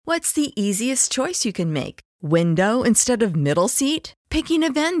What's the easiest choice you can make? Window instead of middle seat? Picking a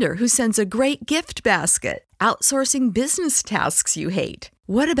vendor who sends a great gift basket? Outsourcing business tasks you hate?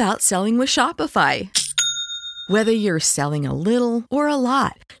 What about selling with Shopify? Whether you're selling a little or a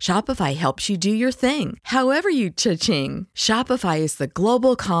lot, Shopify helps you do your thing, however you cha-ching. Shopify is the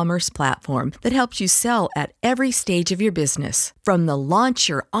global commerce platform that helps you sell at every stage of your business. From the launch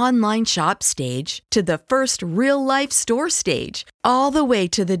your online shop stage to the first real-life store stage, all the way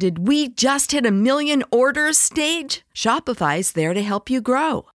to the did we just hit a million orders stage. Shopify's there to help you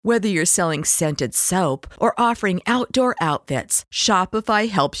grow. Whether you're selling scented soap or offering outdoor outfits, Shopify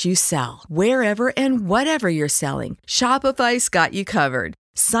helps you sell. Wherever and whatever you're selling, Shopify's got you covered.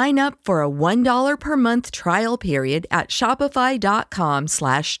 Sign up for a $1 per month trial period at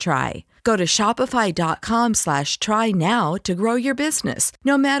shopify.com/try. Go to shopify.com/try now to grow your business,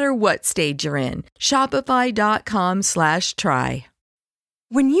 no matter what stage you're in. Shopify.com/try.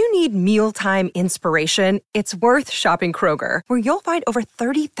 When you need mealtime inspiration, it's worth shopping Kroger, where you'll find over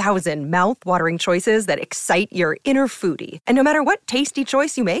 30,000 mouth-watering choices that excite your inner foodie. And no matter what tasty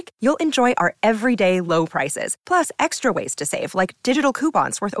choice you make, you'll enjoy our everyday low prices, plus extra ways to save, like digital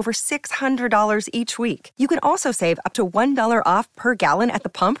coupons worth over $600 each week. You can also save up to $1 off per gallon at the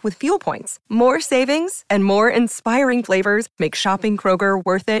pump with fuel points. More savings and more inspiring flavors make shopping Kroger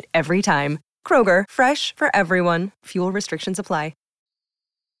worth it every time. Kroger, fresh for everyone. Fuel restrictions apply.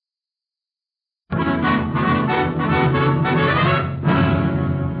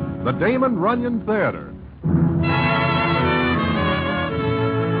 The Damon Runyon Theater.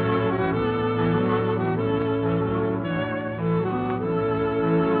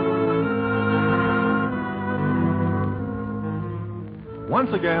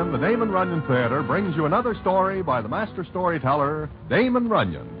 Once again, the Damon Runyon Theater brings you another story by the master storyteller, Damon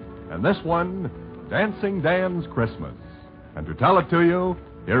Runyon. And this one, Dancing Dan's Christmas. And to tell it to you,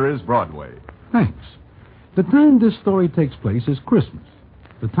 here is Broadway. Thanks. The time this story takes place is Christmas.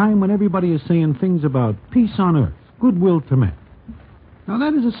 The time when everybody is saying things about peace on earth, goodwill to men. Now,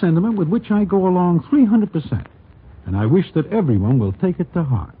 that is a sentiment with which I go along 300%, and I wish that everyone will take it to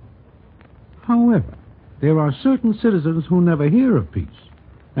heart. However, there are certain citizens who never hear of peace,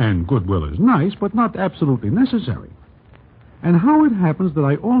 and goodwill is nice, but not absolutely necessary. And how it happens that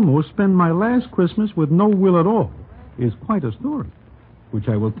I almost spend my last Christmas with no will at all is quite a story, which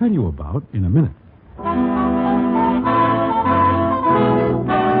I will tell you about in a minute.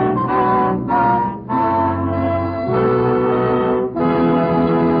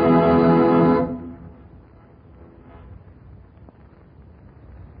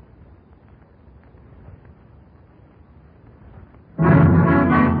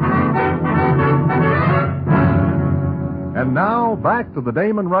 And now, back to the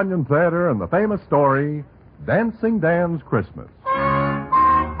Damon Runyon Theater and the famous story, Dancing Dan's Christmas.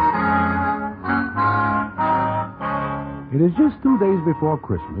 It is just 2 days before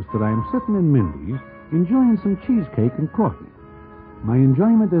Christmas that I am sitting in Mindy's enjoying some cheesecake and coffee. My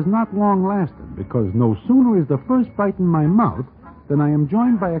enjoyment is not long-lasting because no sooner is the first bite in my mouth than I am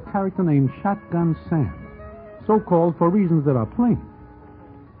joined by a character named Shotgun Sam, so-called for reasons that are plain.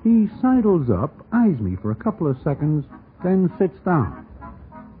 He sidles up, eyes me for a couple of seconds, then sits down.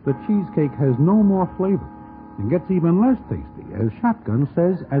 The cheesecake has no more flavor and gets even less tasty, as Shotgun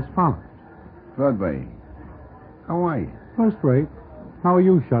says as follows. Broadway, how are you? First rate. How are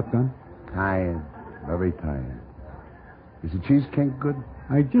you, Shotgun? Tired. Very tired. Is the cheesecake good?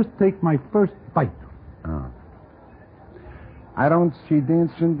 I just take my first bite. Oh. I don't see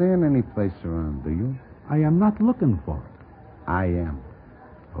Dancing Dan any place around, do you? I am not looking for it. I am.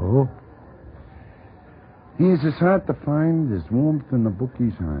 Oh? He is as hard to find as warmth in the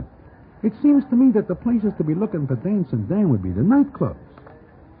bookie's heart. It seems to me that the places to be looking for Dancing Dan would be the nightclubs.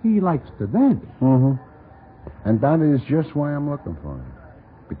 He likes to dance. Mm-hmm. And that is just why I'm looking for him.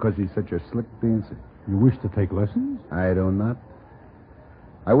 Because he's such a slick dancer. You wish to take lessons? I do not.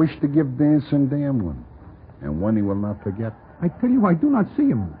 I wish to give Dancing Dan one. And one he will not forget. I tell you, I do not see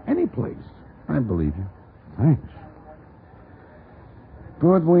him any place. I believe you. Thanks.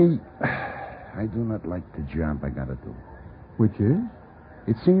 Broadway, I do not like the job I gotta do. Which is?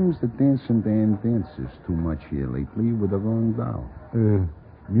 It seems that Dancing Dan dances too much here lately with the wrong doll.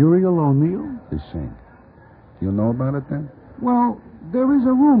 Muriel O'Neill? The same. Do you know about it then? Well, there is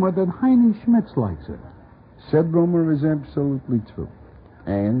a rumor that Heine Schmitz likes it. Said rumor is absolutely true.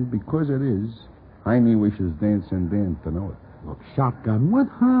 And because it is, Heine wishes Dancing Dan to know it. Look, Shotgun, what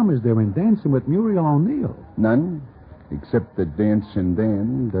harm is there in dancing with Muriel O'Neill? None, except that Dancing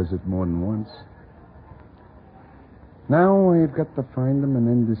Dan does it more than once. Now I've got to find him and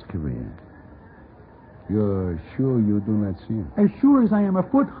end his career. You're sure you do not see him? As sure as I am a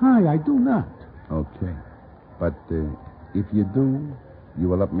foot high, I do not. Okay. But if you do, you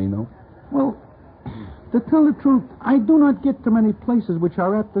will let me know? Well, to tell the truth, I do not get to many places which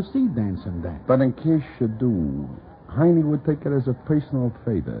are apt to see Dancing Dan. But in case you do, Heine would take it as a personal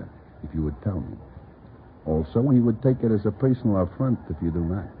favor if you would tell me. Also, he would take it as a personal affront if you do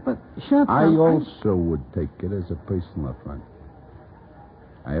not. But, Shotgun, I also would take it as a personal affront.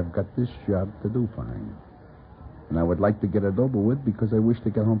 I have got this job to do for Heine. And I would like to get it over with because I wish to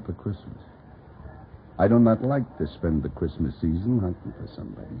get home for Christmas. I do not like to spend the Christmas season hunting for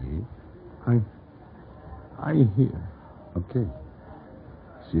somebody. I hear. Okay.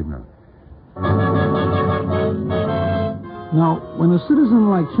 See you now. Now, when a citizen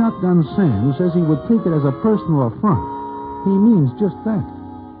like Shotgun Sam says he would take it as a personal affront, he means just that.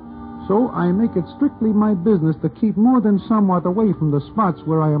 So I make it strictly my business to keep more than somewhat away from the spots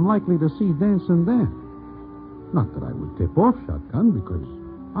where I am likely to see Dancing Dan. Not that I would tip off Shotgun, because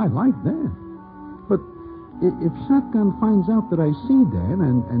I like Dan. But if Shotgun finds out that I see Dan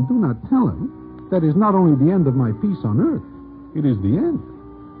and do not tell him, that is not only the end of my peace on earth, it is the end.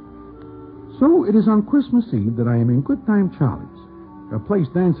 So it is on Christmas Eve that I am in Good Time Charlie's, a place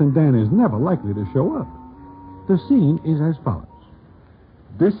Dancing Dan is never likely to show up. The scene is as follows.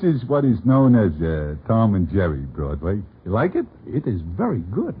 This is what is known as Tom and Jerry, Broadway. You like it? It is very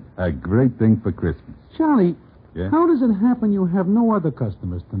good. A great thing for Christmas. Charlie, Yeah? how does it happen you have no other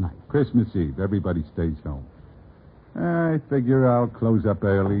customers tonight? Christmas Eve. Everybody stays home. I figure I'll close up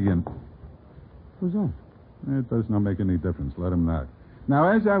early and... Who's that? It does not make any difference. Let him knock.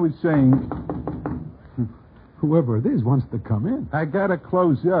 Now, as I was saying, Whoever it is wants to come in. I gotta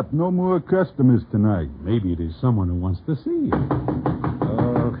close up. No more customers tonight. Maybe it is someone who wants to see you.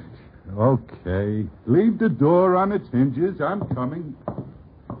 Oh, okay. Leave the door on its hinges. I'm coming.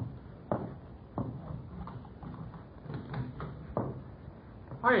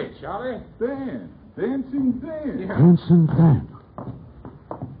 Hey, Charlie. Dan. Dancing Dan. Dancing Dan.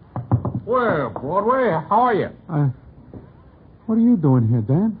 Well, Broadway, how are you? What are you doing here,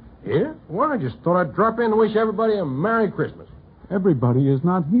 Dan? Here? Well, I just thought I'd drop in and wish everybody a Merry Christmas. Everybody is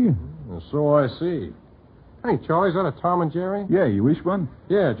not here. And so I see. Hey, Charlie, is that a Tom and Jerry? Yeah, you wish one?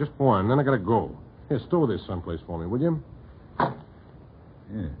 Yeah, just one. Then I gotta go. Here, store this someplace for me, will you?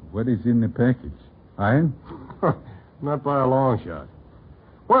 Yeah. What is in the package? Iron? Not by a long shot.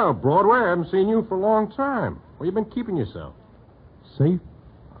 Well, Broadway, I haven't seen you for a long time. Where you been keeping yourself? Safe?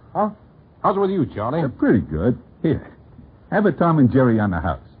 Huh? How's it with you, Charlie? Pretty good. Here. Have a Tom and Jerry on the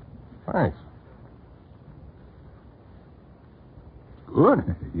house. Thanks.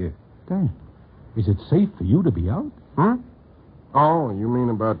 Good. Yeah. Dan, is it safe for you to be out? Hmm? Oh, you mean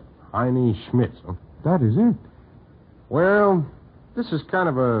about Heine Schmitz, huh? That is it. Well, this is kind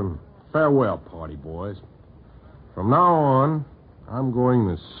of a farewell party, boys. From now on, I'm going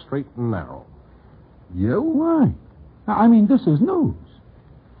the straight and narrow. You? Why? I mean, this is news.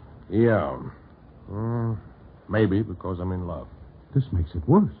 Yeah. Maybe because I'm in love. This makes it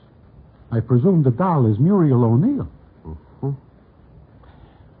worse. I presume the doll is Muriel O'Neill. Mm-hmm.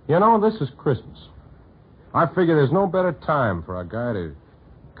 You know, this is Christmas. I figure there's no better time for a guy to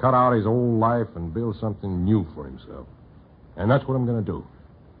cut out his old life and build something new for himself. And that's what I'm going to do.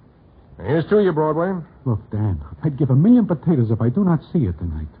 And here's to you, Broadway. Look, Dan, I'd give 1,000,000 potatoes if I do not see you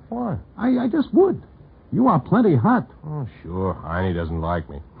tonight. Why? I just would. You are plenty hot. Oh, sure. Heine doesn't like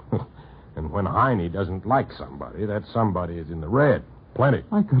me. And when Heine doesn't like somebody, that somebody is in the red. Plenty.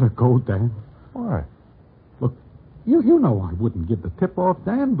 I gotta go, Dan. Why? Look, you know I wouldn't give the tip off,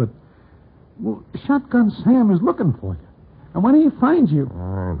 Dan, but well, Shotgun Sam is looking for you. And when he finds you...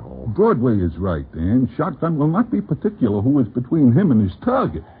 I know. Broadway is right, Dan. Shotgun will not be particular who is between him and his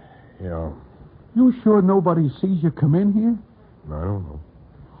target. Yeah. You sure nobody sees you come in here? I don't know.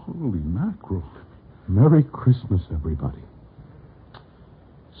 Holy mackerel. Merry Christmas, everybody.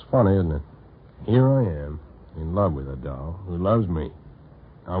 It's funny, isn't it? Here I am, in love with a doll who loves me.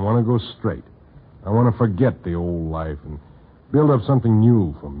 I want to go straight. I want to forget the old life and build up something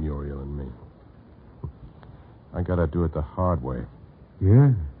new for Muriel and me. I got to do it the hard way.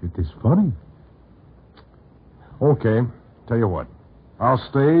 Yeah, it is funny. Okay, tell you what. I'll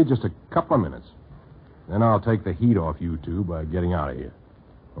stay just a couple of minutes. Then I'll take the heat off you two by getting out of here.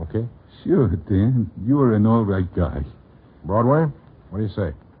 Okay? Sure, Dan. You're an all right guy. Broadway, what do you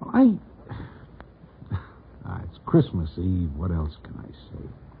say? It's Christmas Eve. What else can I say?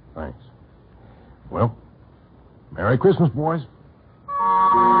 Thanks. Well, Merry Christmas, boys.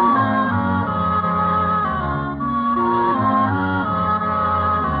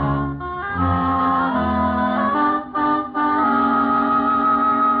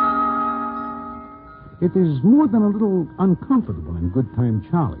 It is more than a little uncomfortable in Good Time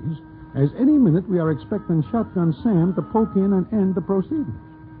Charlie's, as any minute we are expecting Shotgun Sam to poke in and end the proceedings.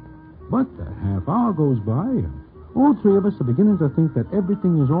 But a half hour goes by, and all three of us are beginning to think that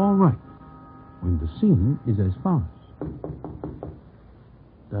everything is all right, when the scene is as follows.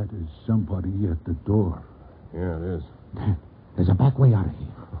 That is somebody at the door. Yeah, it is. There's a back way out of here.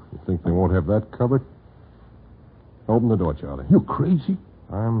 You think they won't have that covered? Open the door, Charlie. You crazy?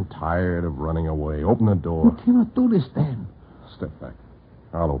 I'm tired of running away. Open the You door. cannot do this, Dan. Step back.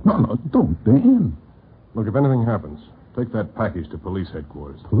 I'll open. No, don't, Dan. Look, if anything happens, take that package to police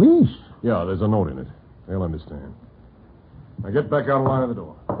headquarters. Police? Yeah, there's a note in it. They'll understand. Now get back out of line of the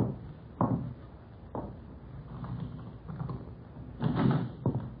door.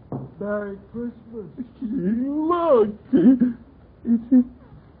 Merry Christmas. Look.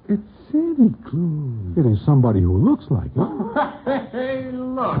 It's Santa Claus. It is somebody who looks like it. Hey,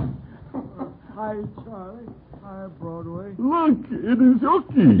 look. Hi, Charlie. Hi, Broadway. Look, it is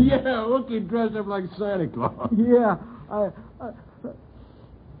Ookie. Yeah, Ookie dressed up like Santa Claus. Yeah,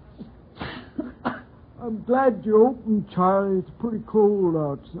 I'm glad you opened, Charlie. It's pretty cold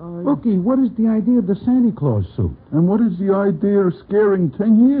outside. Ookie, what is the idea of the Santa Claus suit? And what is the idea of scaring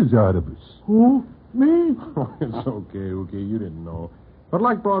 10 years out of us? Who? Me? Oh, it's okay, Ookie. You didn't know. But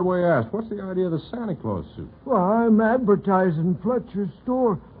like Broadway asked, what's the idea of the Santa Claus suit? Well, I'm advertising Fletcher's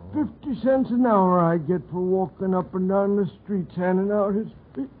store. 50 cents an hour I get for walking up and down the streets handing out his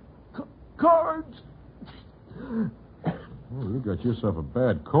cards. Oh, you got yourself a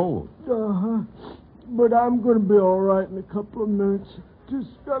bad cold. Uh-huh. But I'm going to be all right in a couple of minutes. Just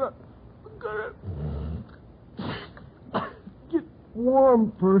gotta get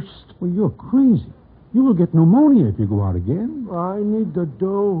warm first. Well, you're crazy. You will get pneumonia if you go out again. I need the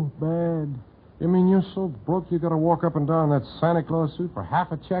dough bad. You mean you're so broke you got to walk up and down that Santa Claus suit for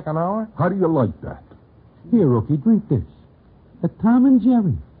half a check an hour? How do you like that? Here, Rookie, drink this. A Tom and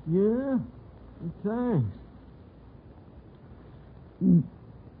Jerry. Yeah? Thanks.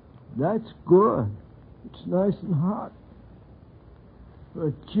 That's good. It's nice and hot.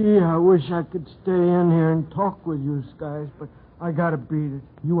 But, gee, I wish I could stay in here and talk with you guys, but I gotta beat it.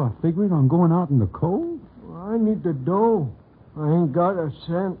 You are figuring on going out in the cold? Well, I need the dough. I ain't got a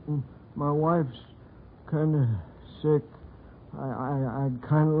cent, and my wife's kind of sick. I'd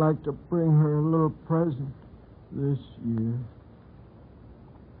kind of like to bring her a little present this year.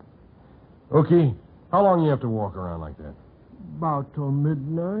 Ookie, how long you have to walk around like that? About till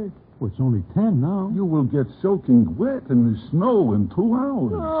midnight. Well, it's only 10 now. You will get soaking wet in the snow in 2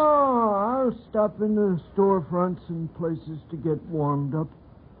 hours. Oh, I'll stop in the storefronts and places to get warmed up.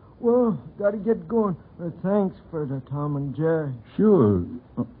 Well, gotta get going. Thanks for the Tom and Jerry. Sure.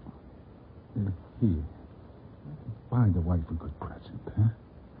 Here. Buy the wife a good present, huh?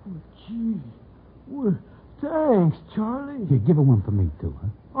 Oh, gee. Well, thanks, Charlie. Here, give her one for me, too, huh?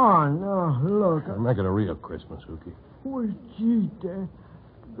 Oh, no, look. Make it a real Christmas, Ookie. Well, gee, Dad.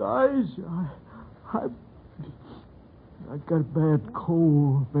 Guys, I got a bad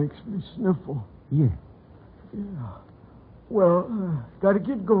cold. Makes me sniffle. Yeah. Yeah. Well, gotta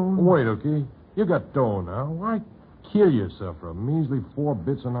get going. Wait, Ookie. You got dough now. Why kill yourself for a measly 4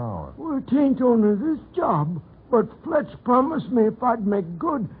 bits an hour? Well, it ain't only this job, but Fletch promised me if I'd make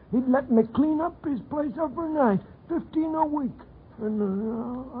good, he'd let me clean up his place overnight, 15 a week. And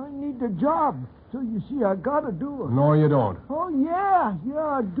I need the job. So you see, I gotta do it. No, you don't. Oh, yeah,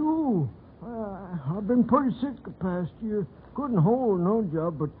 I do. I've been pretty sick the past year. Couldn't hold no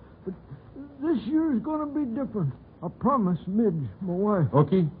job, but this year's gonna be different. I promised Midge, my wife.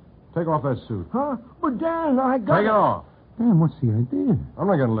 Ookie, take off that suit. Huh? But Dan, I got Take it off. Dan, what's the idea? I'm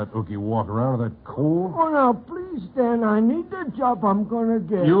not going to let Ookie walk around with that cold. Oh, now, please, Dan, I need the job I'm gonna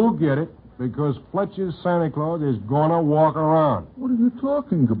get. You'll get it, because Fletcher's Santa Claus is going to walk around. What are you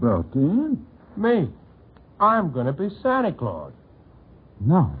talking about, Dan? Me. I'm going to be Santa Claus.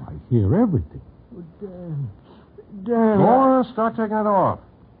 Now I hear everything. Oh, Dan. Go on, start taking it off.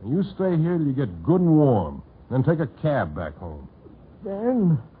 And you stay here till you get good and warm. Then take a cab back home.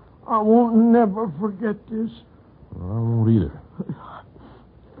 Dan, I won't never forget this. Well, I won't either.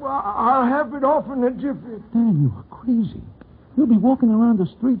 Well, I'll have it off in a jiffy. Dan, you are crazy. You'll be walking around the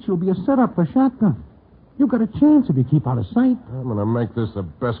streets. You'll be a setup for Shotgun. You got a chance if you keep out of sight. I'm going to make this the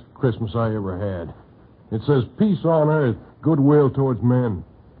best Christmas I ever had. It says peace on earth, goodwill towards men.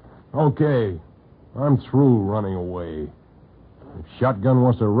 Okay, I'm through running away. If Shotgun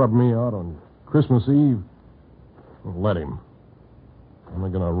wants to rub me out on Christmas Eve, well, let him. I'm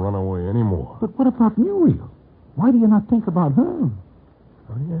not going to run away anymore. But what about Muriel? Why do you not think about her?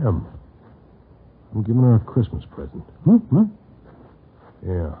 I am. I'm giving her a Christmas present. Huh?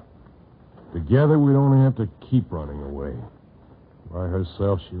 Yeah. Together, we'd only have to keep running away. By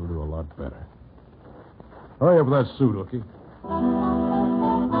herself, she'll do a lot better. Hurry up with that suit, Hookie.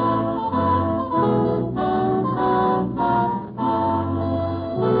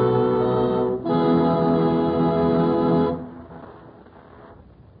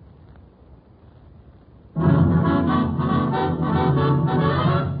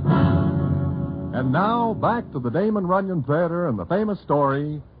 And now, back to the Damon Runyon Theater and the famous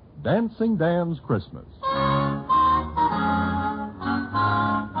story, Dancing Dan's Christmas.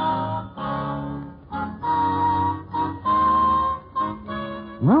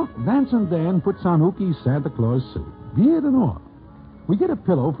 Well, Dancing Dan puts on Hookie's Santa Claus suit, beard and all. We get a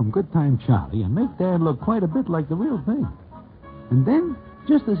pillow from Good Time Charlie and make Dan look quite a bit like the real thing. And then,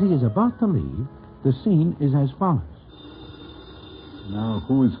 just as he is about to leave, the scene is as follows. Now,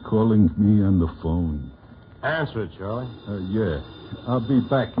 who is calling me on the phone? Answer it, Charlie. Yeah. I'll be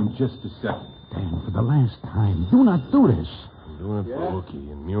back in just a second. Dan, for the last time, do not do this. I'm doing it for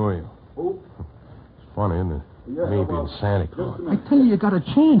Hookie and Muriel. Oh. It's funny, isn't it? Me being Santa Claus. I tell you got a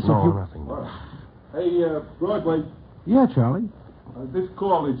chance No, if you... nothing. Hey, Broadway, Yeah, Charlie. this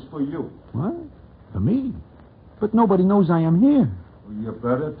call is for you. What? For me? But nobody knows I am here. Well, you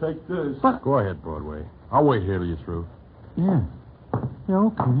better take this. But... Go ahead, Broadway. I'll wait here till you're through. Yeah. Yeah,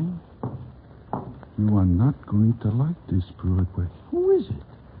 okay. You are not going to like this, Broadway. Who is it?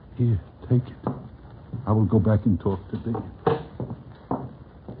 Here, take it. I will go back and talk to Dan.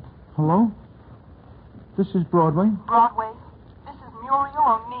 Hello? This is Broadway. Broadway, this is Muriel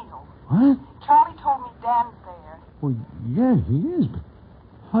O'Neill. What? Charlie told me Dan's there. Well, yeah, he is, but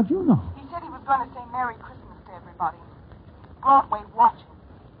how'd you know? He said he was going to say Merry Christmas to everybody. Broadway, watch him.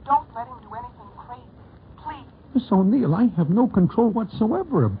 Don't let him do anything crazy. Please. Miss O'Neill, I have no control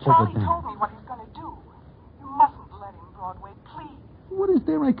whatsoever over Charlie Dan. told me what he's going to do. You mustn't let him, Broadway, please. What is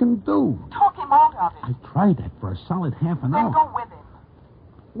there I can do? Talk him out of it. I tried that for a solid half an Then hour. go with him.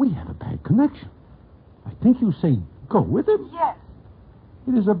 We have a bad connection. I think you say go with him? Yes.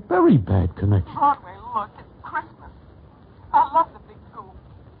 It is a very bad connection. Broadway, look, it's Christmas. I love the big goof.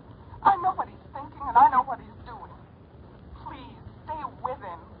 I know what he's thinking, and I know what he's doing. Please, stay with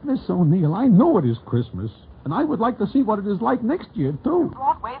him. Miss O'Neill, I know it is Christmas, and I would like to see what it is like next year, too.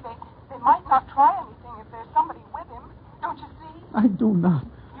 Broadway, they might not try anything if there's somebody with him. Don't you see? I do not.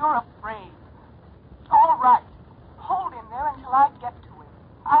 You're afraid. All right. Hold him there until I get to him.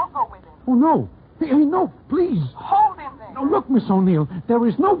 I'll go with him. Oh, no. Hey, no, please. Hold him there. No, look, Miss O'Neill, there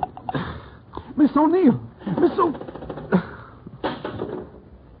is no... Miss O'Neill. Miss O...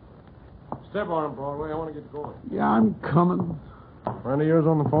 Step on him, Broadway. I want to get going. Yeah, I'm coming. Friend of yours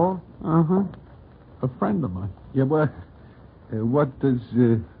on the phone? Uh-huh. A friend of mine. Yeah, well, what does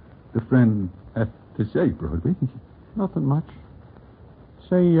the friend have to say, Broadway? Nothing much.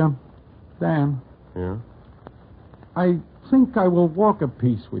 Say, Dan, Yeah? I think I will walk a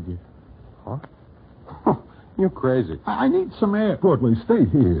piece with you. Huh? You're crazy. I need some air. Broadway, stay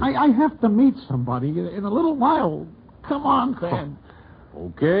here. I have to meet somebody in a little while. Come on, Dan.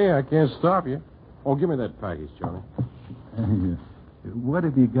 Okay, I can't stop you. Oh, give me that package, Johnny. What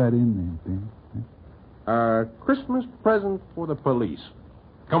have you got in there, Ben? Christmas present for the police.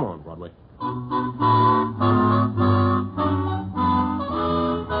 Come on, Broadway.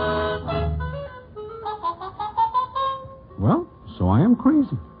 Well, so I am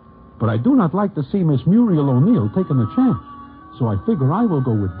crazy. But I do not like to see Miss Muriel O'Neill taking a chance. So I figure I will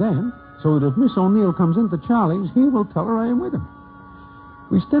go with Dan, so that if Miss O'Neill comes into Charlie's, he will tell her I am with him.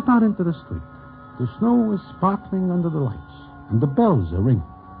 We step out into the street. The snow is sparkling under the lights, and the bells are ringing.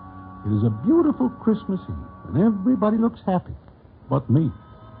 It is a beautiful Christmas Eve, and everybody looks happy. But me.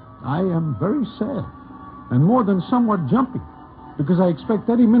 I am very sad, and more than somewhat jumpy, because I expect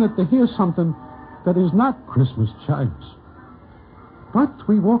any minute to hear something that is not Christmas chimes. But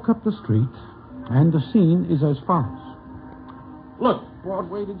we walk up the street, and the scene is as follows. Look,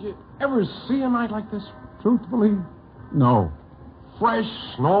 Broadway, did you ever see a night like this? Truthfully, no. Fresh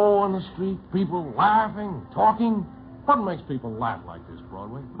snow on the street, people laughing, talking. What makes people laugh like this,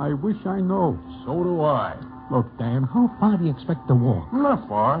 Broadway? I wish I know. So do I. Look, Dan, how far do you expect to walk? Not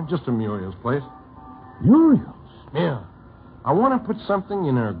far, just to Muriel's place. Muriel's? Yeah. I want to put something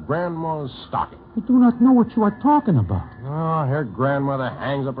in her grandma's stocking. I do not know what you are talking about. Oh, her grandmother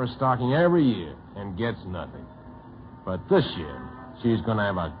hangs up her stocking every year and gets nothing. But this year, she's going to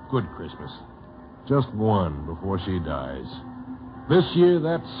have a good Christmas. Just one before she dies. This year,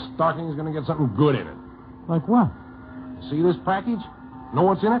 that stocking's going to get something good in it. Like what? See this package? Know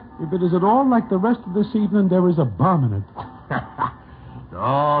what's in it? If it is at all like the rest of this evening, there is a bomb in it.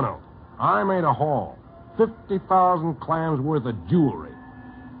 No. I made a haul. 50,000 clams worth of jewelry.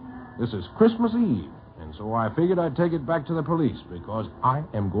 This is Christmas Eve, and so I figured I'd take it back to the police because I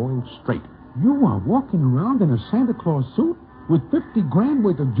am going straight. You are walking around in a Santa Claus suit with 50 grand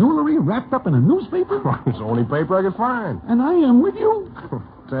worth of jewelry wrapped up in a newspaper? It's the only paper I could find. And I am with you?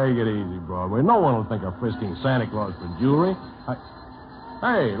 Take it easy, Broadway. No one will think of frisking Santa Claus for jewelry.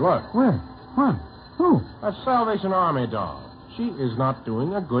 Hey, look. Where? What? Who? A Salvation Army doll. She is not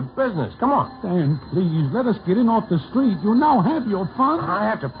doing a good business. Come on. Dan, please, let us get in off the street. You now have your fun. I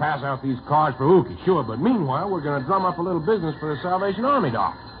have to pass out these cards for Ookie, sure, but meanwhile, we're going to drum up a little business for the Salvation Army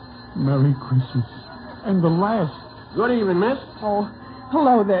doll. Merry Christmas. And the last. Good evening, miss. Oh,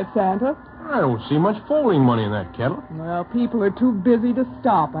 hello there, Santa. I don't see much folding money in that kettle. Well, people are too busy to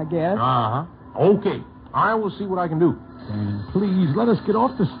stop, I guess. Uh-huh. Okay. I will see what I can do. Dan, please, let us get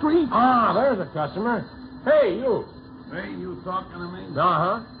off the street. Ah, there's a customer. Hey, you. Hey, you talking to me?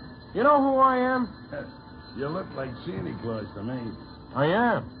 Uh-huh. You know who I am? You look like Santa Claus to me. I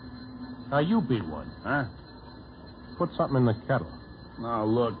am. Now, you be one. Huh? Put something in the kettle. Now,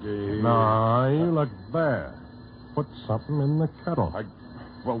 look here. No, you look there. Put something in the kettle.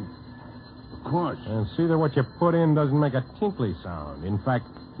 Well, of course. And see that what you put in doesn't make a tinkly sound. In fact,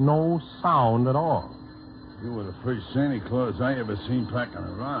 no sound at all. You were the first Santa Claus I ever seen packing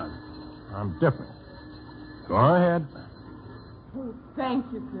a rod. I'm different. Go ahead. Oh, thank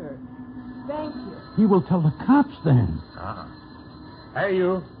you, sir. Thank you. He will tell the cops then. Uh-huh. Hey,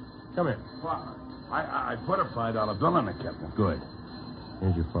 you. Come here. Well, I put a $5 bill in the kettle. Good.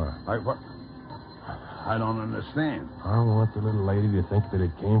 Here's your fire. What? I don't understand. I want the little lady to think that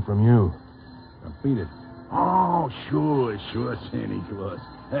it came from you. Now, beat it. Oh, sure, Santa Claus.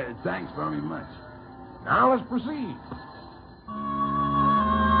 Thanks very much. Now let's proceed.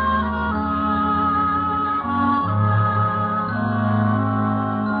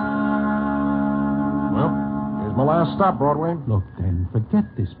 My last stop, Broadway. Look, Dan, forget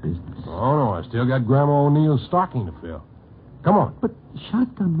this business. Oh, no, I still got Grandma O'Neill's stocking to fill. Come on. But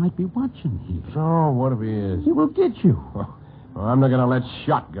Shotgun might be watching here. So, what if he is? He will get you. Well, I'm not going to let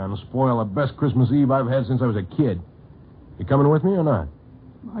Shotgun spoil the best Christmas Eve I've had since I was a kid. You coming with me or not?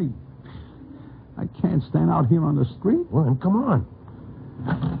 I can't stand out here on the street. Well, then come on.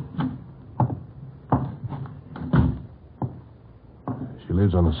 She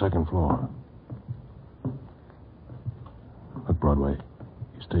lives on the second floor. Look, Broadway,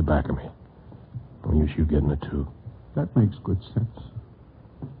 you stay back of me. No use you getting it, too. That makes good sense.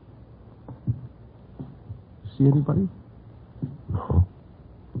 See anybody? No.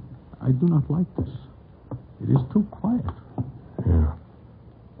 I do not like this. It is too quiet. Yeah.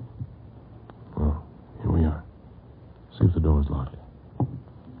 Well, here we are. See if the door is locked.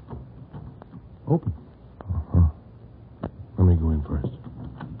 Open. Uh-huh. Let me go in first.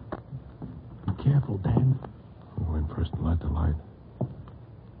 Be careful, Dan. I'll go in first and light the light.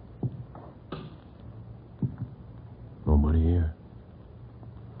 Nobody here.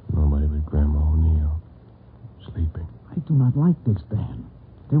 Nobody but Grandma O'Neill. Sleeping. I do not like this, Dan.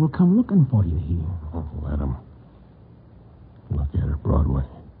 They will come looking for you here. Oh, let them. Look at her, Broadway.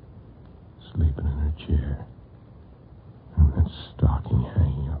 Sleeping in her chair. And that stocking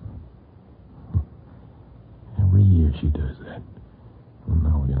hanging up. Every year she does that. And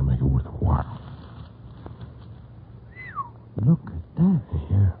now we're going to make it worth a while. Look at that.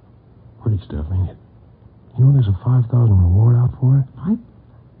 Yeah. Pretty stuff, ain't it? You know there's a $5,000 reward out for it? Pipe?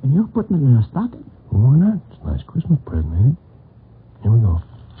 And you're putting it in a stocking? Well, why not? It's a nice Christmas present, ain't it? Here we go.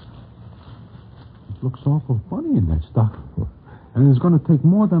 It looks awful funny in that stocking. And it's going to take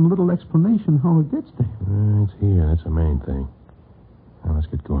more than a little explanation how it gets there. It's here. That's the main thing. Now let's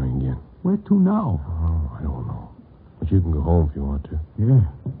get going again. Where to now? Oh, I don't know. But you can go home if you want to. Yeah.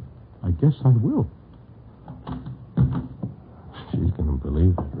 I guess I will. She's going to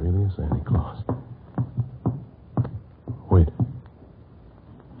believe it really is Santa Claus. Wait.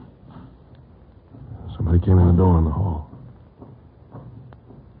 Somebody came in the door in the hall.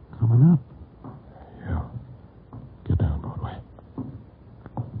 Coming up. Yeah. Get down, Broadway.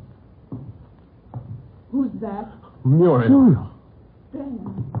 Who's that? Muriel. Dan.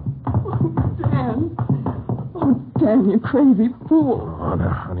 Oh, Dan. Oh, Dan, you crazy fool. Oh,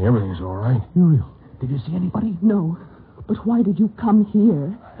 now, honey, everything's all right. Muriel, did you see anybody? No. But why did you come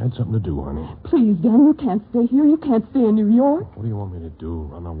here? I had something to do, honey. Please, Dan, you can't stay here. You can't stay in New York. What do you want me to do?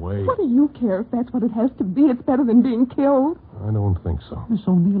 Run away? What do you care if that's what it has to be? It's better than being killed. I don't think so. Miss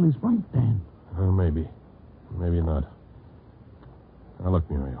O'Neill is right, Dan. Maybe. Maybe not. Now, look,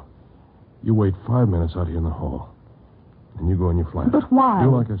 Muriel. You wait 5 minutes out here in the hall. And you go in your flat. But why?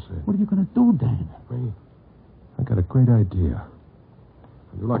 Do like I said. What are you going to do, Dan? Me? I got a great idea.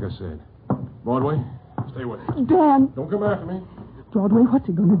 Do like I said. Broadway, stay with me. Dan. Don't come after me. Broadway, what's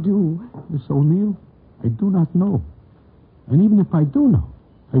he going to do? Miss O'Neill, I do not know. And even if I do know,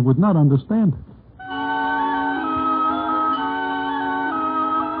 I would not understand it.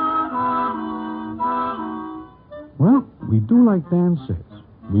 Well, we do like Dan says.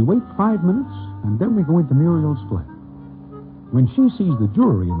 We wait 5 minutes, and then we go into Muriel's flat. When she sees the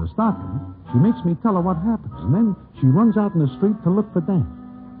jewelry in the stocking, she makes me tell her what happens, and then she runs out in the street to look for Dan.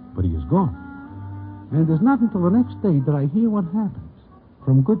 But he is gone. And it is not until the next day that I hear what happens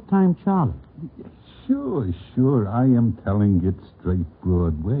from Good Time Charlie. Sure. I am telling it straight,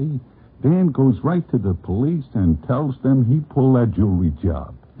 Broadway. Dan goes right to the police and tells them he pulled that jewelry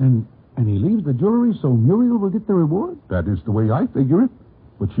job. And he leaves the jewelry so Muriel will get the reward? That is the way I figure it.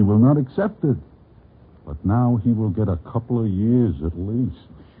 But she will not accept it. But now he will get a couple of years at least.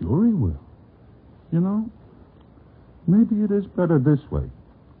 Sure he will. You know, maybe it is better this way.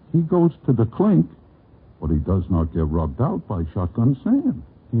 He goes to the clink, but he does not get rubbed out by Shotgun Sam.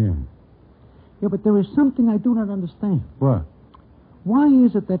 Yeah. Yeah, but there is something I do not understand. What? Why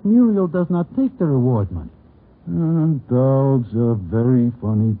is it that Muriel does not take the reward money? Dolls are very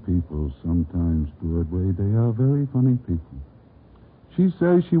funny people sometimes, Broadway. They are very funny people. She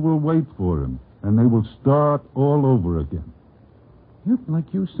says she will wait for him, and they will start all over again. Yep,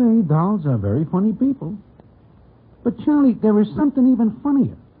 like you say, dolls are very funny people. But, Charlie, there is something even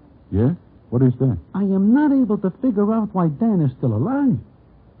funnier. Yeah? What is that? I am not able to figure out why Dan is still alive.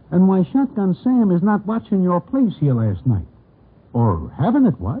 And why Shotgun Sam is not watching your place here last night. Or having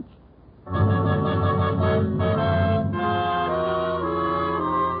it watched.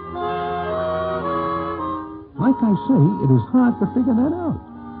 Like I say, it is hard to figure that out.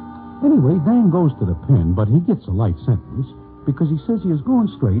 Anyway, Dan goes to the pen, but he gets a light sentence because he says he is going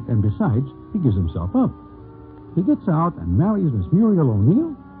straight, and besides, he gives himself up. He gets out and marries Miss Muriel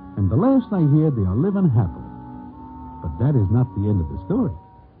O'Neill, and the last I hear, they are living happily. But that is not the end of the story.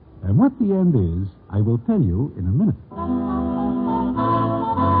 And what the end is, I will tell you in a minute.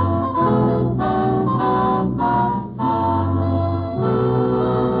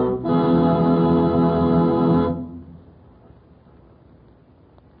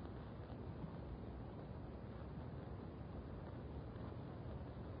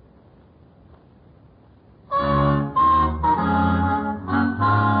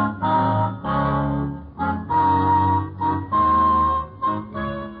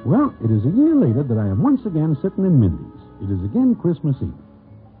 Well, it is a year later that I am once again sitting in Mindy's. It is again Christmas Eve.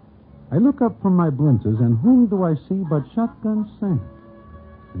 I look up from my blinzers, and whom do I see but Shotgun Sam?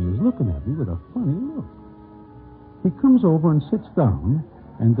 And he is looking at me with a funny look. He comes over and sits down,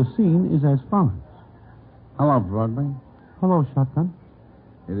 and the scene is as follows. Hello, Broadway. Hello, Shotgun.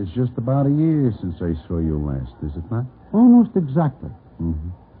 It is just about a year since I saw you last, is it not? Almost exactly. Mm-hmm.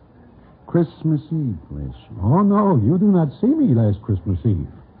 Christmas Eve last year. Oh, no, you do not see me last Christmas Eve.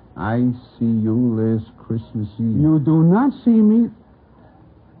 I see you last Christmas Eve. You do not see me...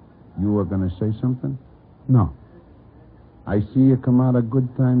 You were going to say something? No. I see you come out of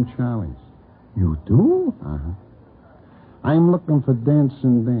Good Time Charlie's. You do? Uh-huh. I'm looking for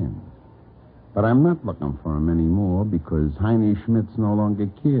Dancing Dan. But I'm not looking for him anymore because Heine Schmitz no longer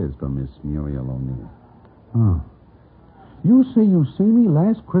cares for Miss Muriel O'Neill. Oh. You say you see me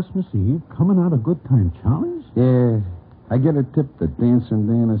last Christmas Eve coming out of Good Time Charlie's? Yeah. I get a tip that Dancing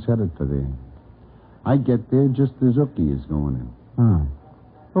Dan is headed for there. I get there just as Ookie is going in. Ah.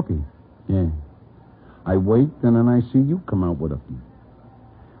 Okay. Yeah. I wait, and then I see you come out with Ookie.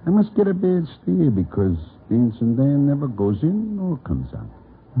 I must get a bad steer because Dancing Dan never goes in nor comes out.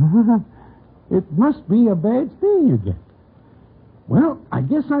 It must be a bad steer you get. Well, I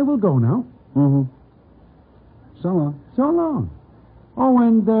guess I will go now. Mm-hmm. So long. So long. Oh,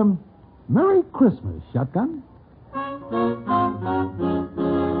 and, Merry Christmas, Shotgun.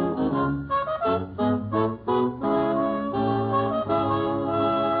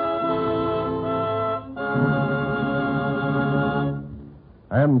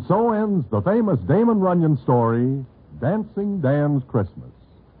 And so ends the famous Damon Runyon story, Dancing Dan's Christmas.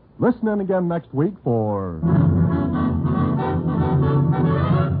 Listen in again next week for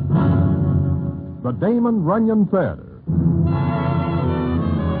the Damon Runyon Theater.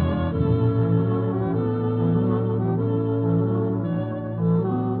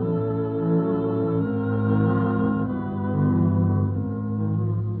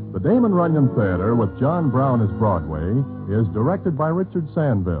 The Damon Runyon Theater, with John Brown as Broadway, is directed by Richard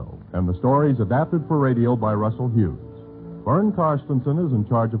Sandville, and the story is adapted for radio by Russell Hughes. Vern Karstensen is in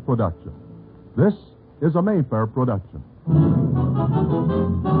charge of production. This is a Mayfair production.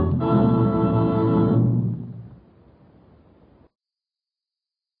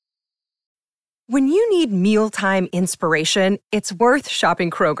 When you need mealtime inspiration, it's worth shopping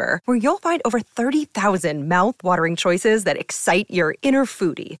Kroger, where you'll find over 30,000 mouth-watering choices that excite your inner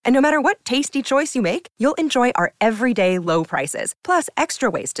foodie. And no matter what tasty choice you make, you'll enjoy our everyday low prices, plus extra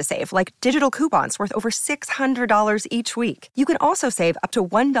ways to save, like digital coupons worth over $600 each week. You can also save up to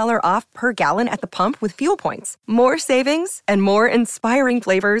 $1 off per gallon at the pump with fuel points. More savings and more inspiring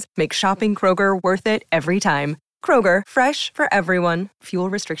flavors make shopping Kroger worth it every time. Kroger, fresh for everyone. Fuel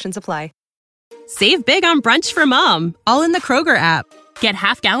restrictions apply. Save big on brunch for mom, all in the Kroger app. Get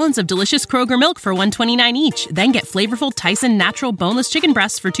half gallons of delicious Kroger milk for $1.29 each. Then get flavorful Tyson natural boneless chicken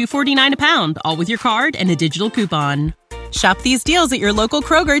breasts for $2.49 a pound, all with your card and a digital coupon. Shop these deals at your local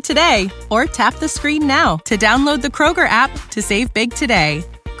Kroger today, or tap the screen now to download the Kroger app to save big today.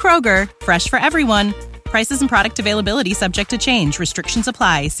 Kroger, fresh for everyone. Prices and product availability subject to change. Restrictions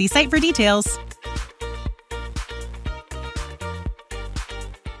apply. See site for details.